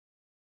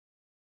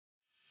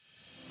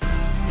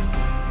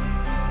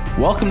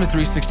Welcome to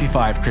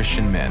 365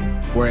 Christian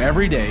Men, where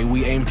every day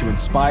we aim to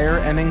inspire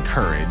and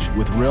encourage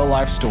with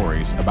real-life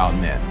stories about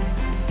men.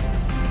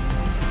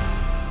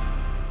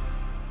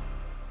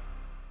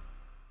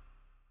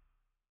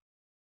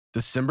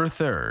 December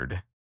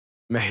 3rd,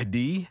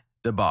 Mehdi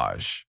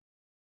Dibaj.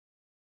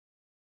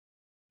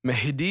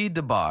 Mehdi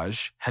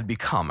Dibaj had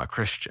become a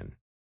Christian.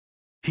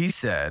 He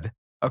said,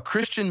 "A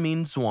Christian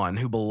means one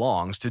who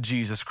belongs to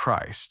Jesus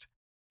Christ,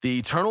 the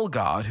eternal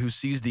God who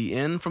sees the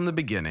end from the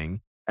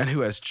beginning and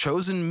who has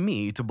chosen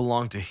me to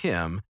belong to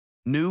him,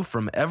 knew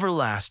from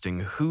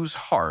everlasting whose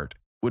heart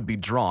would be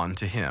drawn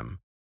to him.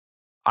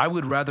 I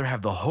would rather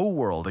have the whole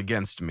world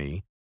against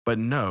me, but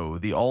know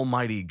the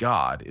Almighty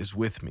God is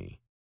with me.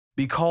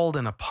 Be called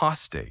an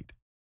apostate,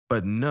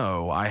 but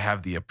know I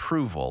have the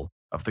approval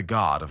of the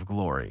God of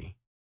glory."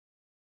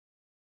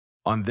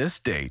 On this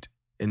date,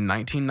 in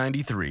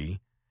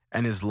 1993,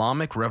 an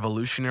Islamic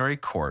revolutionary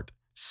court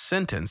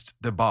sentenced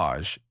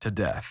Dibaj to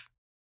death.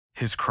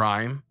 His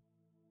crime?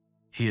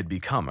 He had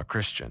become a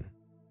Christian.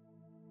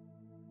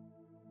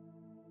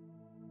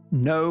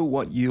 Know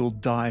what you'll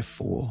die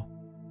for,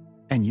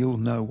 and you'll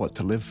know what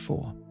to live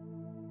for.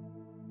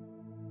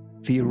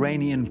 The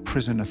Iranian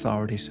prison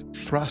authorities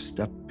thrust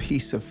a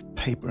piece of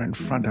paper in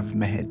front of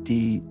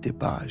Mehdi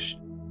Dibaj.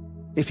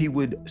 If he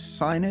would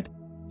sign it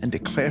and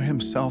declare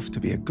himself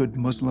to be a good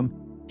Muslim,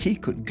 he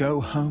could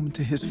go home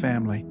to his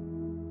family.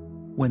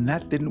 When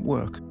that didn't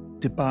work,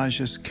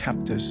 Dibaj's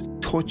captors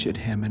tortured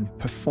him and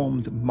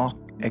performed mock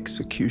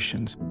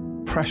executions,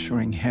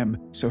 pressuring him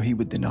so he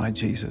would deny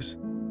Jesus.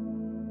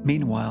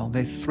 Meanwhile,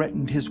 they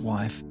threatened his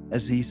wife,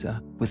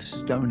 Aziza, with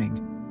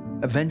stoning.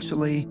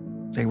 Eventually,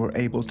 they were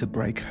able to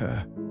break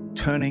her,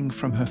 turning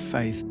from her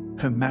faith,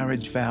 her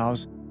marriage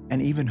vows,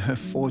 and even her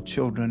 4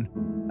 children.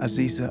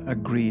 Aziza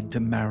agreed to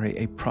marry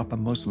a proper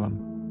Muslim.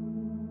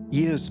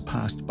 Years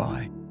passed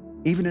by.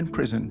 Even in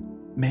prison,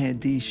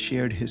 Mehdi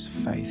shared his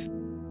faith,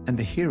 and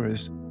the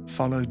hearers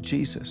followed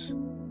Jesus.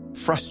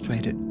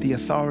 Frustrated, the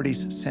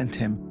authorities sent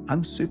him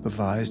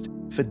unsupervised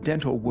for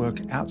dental work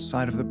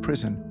outside of the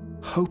prison,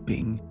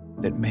 hoping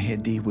that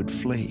Mehdi would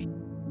flee.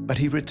 But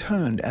he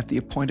returned at the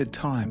appointed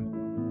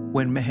time.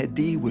 When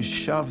Mehdi was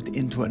shoved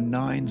into a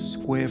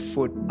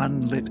 9-square-foot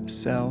unlit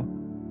cell,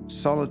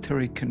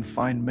 solitary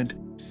confinement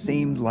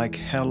seemed like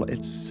hell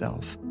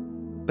itself.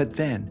 But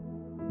then,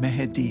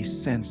 Mehdi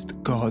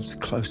sensed God's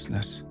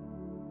closeness.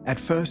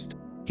 At first,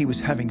 he was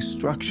having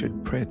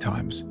structured prayer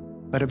times,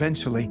 but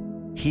eventually,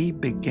 he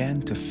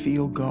began to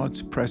feel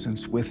God's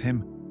presence with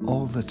him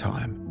all the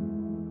time.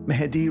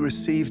 Mehdi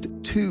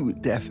received 2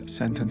 death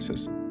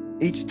sentences.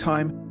 Each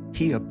time,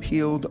 he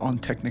appealed on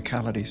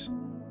technicalities.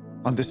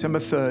 On December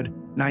 3rd,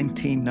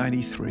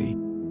 1993,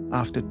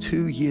 after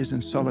 2 years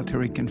in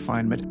solitary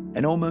confinement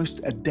and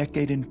almost a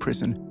decade in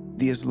prison,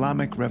 the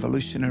Islamic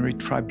Revolutionary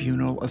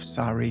Tribunal of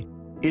Sari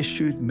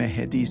issued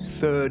Mehdi's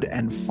 3rd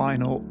and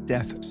final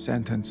death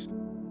sentence.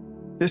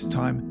 This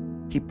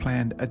time, he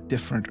planned a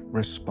different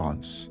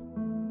response.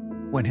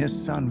 When his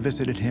son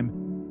visited him,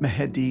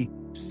 Mehdi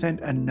sent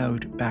a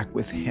note back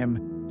with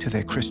him to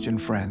their Christian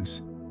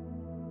friends.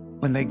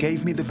 "When they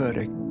gave me the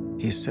verdict,"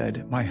 he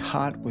said, "my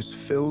heart was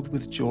filled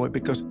with joy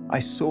because I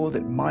saw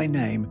that my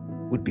name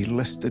would be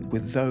listed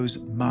with those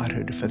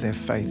martyred for their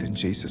faith in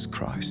Jesus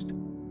Christ."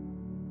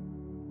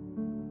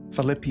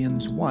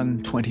 Philippians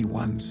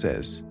 1:21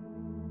 says,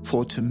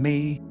 "For to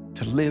me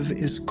to live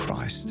is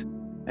Christ,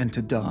 and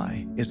to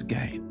die is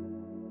gain."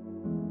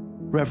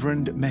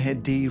 Reverend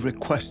Mehdi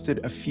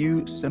requested a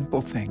few simple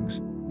things,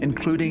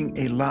 including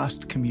a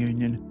last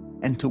communion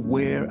and to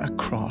wear a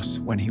cross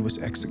when he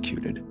was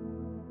executed.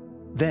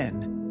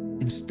 Then,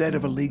 instead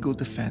of a legal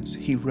defense,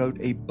 he wrote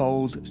a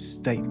bold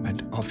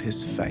statement of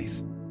his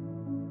faith.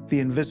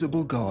 The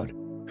invisible God,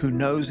 who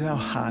knows our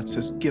hearts,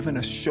 has given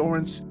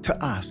assurance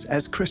to us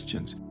as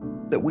Christians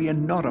that we are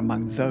not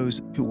among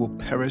those who will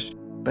perish,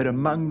 but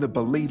among the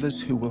believers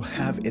who will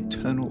have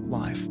eternal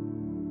life.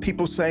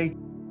 People say,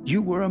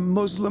 "You were a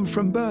Muslim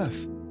from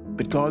birth,"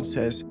 but God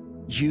says,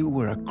 "You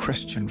were a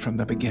Christian from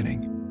the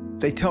beginning."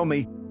 They tell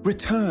me,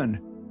 "Return."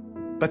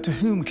 But to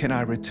whom can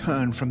I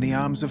return from the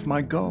arms of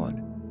my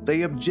God?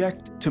 They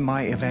object to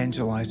my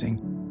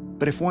evangelizing.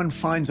 But if one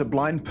finds a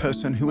blind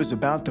person who is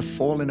about to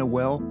fall in a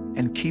well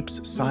and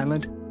keeps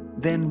silent,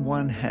 then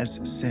one has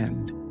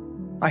sinned.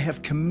 I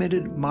have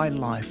committed my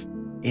life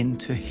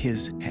into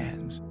his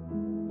hands.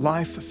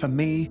 Life for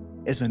me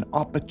is an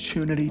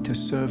opportunity to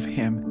serve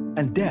him,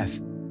 and death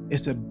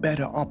is a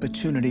better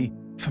opportunity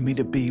for me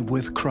to be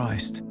with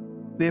Christ.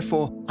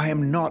 Therefore, I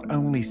am not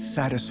only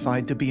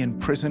satisfied to be in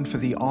prison for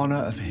the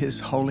honor of his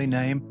holy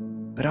name,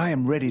 but I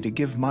am ready to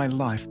give my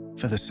life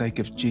for the sake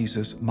of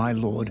Jesus, my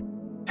Lord,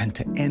 and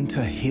to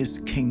enter his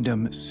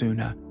kingdom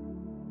sooner,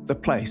 the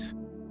place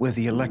where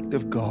the elect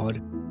of God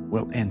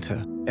will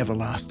enter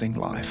everlasting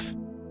life.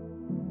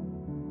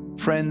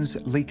 Friends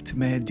leaked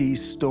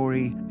Mehdi's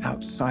story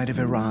outside of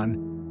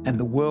Iran, and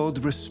the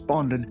world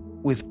responded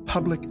with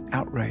public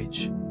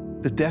outrage.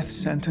 The death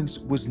sentence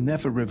was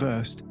never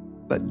reversed,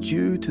 but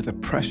due to the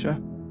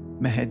pressure,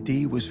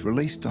 Mehdi was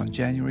released on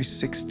January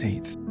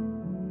 16th.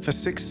 For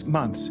 6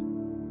 months,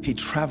 he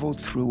traveled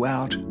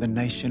throughout the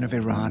nation of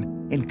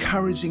Iran,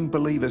 encouraging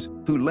believers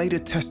who later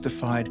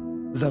testified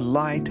the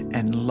light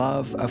and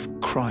love of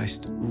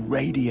Christ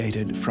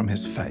radiated from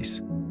his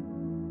face.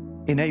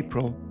 In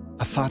April,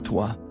 a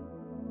fatwa,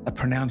 a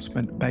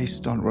pronouncement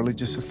based on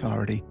religious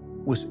authority,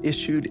 was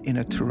issued in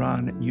a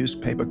Tehran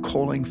newspaper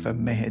calling for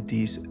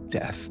Mehdi's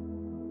death.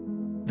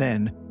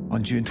 Then,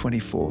 on June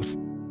 24th,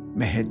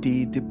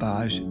 Mehdi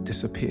Dibaj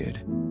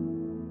disappeared.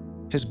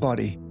 His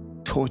body,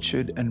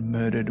 tortured and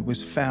murdered,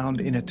 was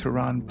found in a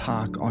Tehran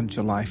park on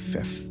July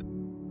 5th.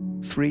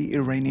 3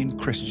 Iranian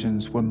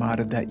Christians were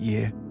martyred that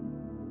year.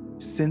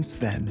 Since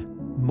then,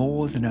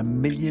 more than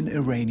 1 million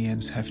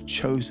Iranians have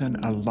chosen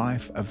a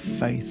life of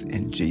faith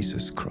in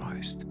Jesus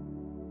Christ.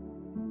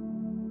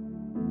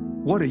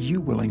 What are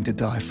you willing to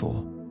die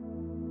for?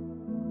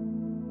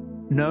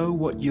 Know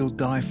what you'll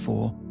die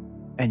for,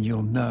 and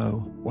you'll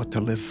know what to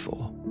live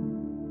for.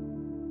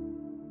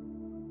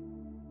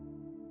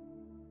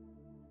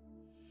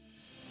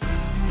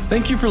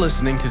 Thank you for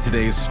listening to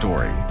today's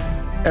story.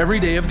 Every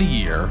day of the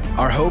year,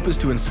 our hope is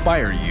to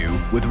inspire you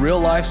with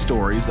real-life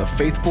stories of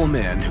faithful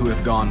men who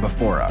have gone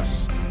before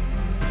us.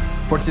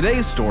 For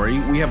today's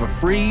story, we have a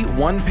free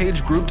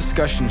 1-page group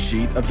discussion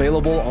sheet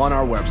available on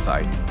our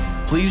website.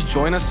 Please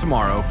join us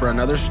tomorrow for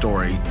another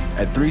story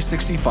at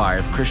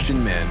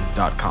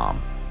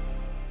 365christianmen.com.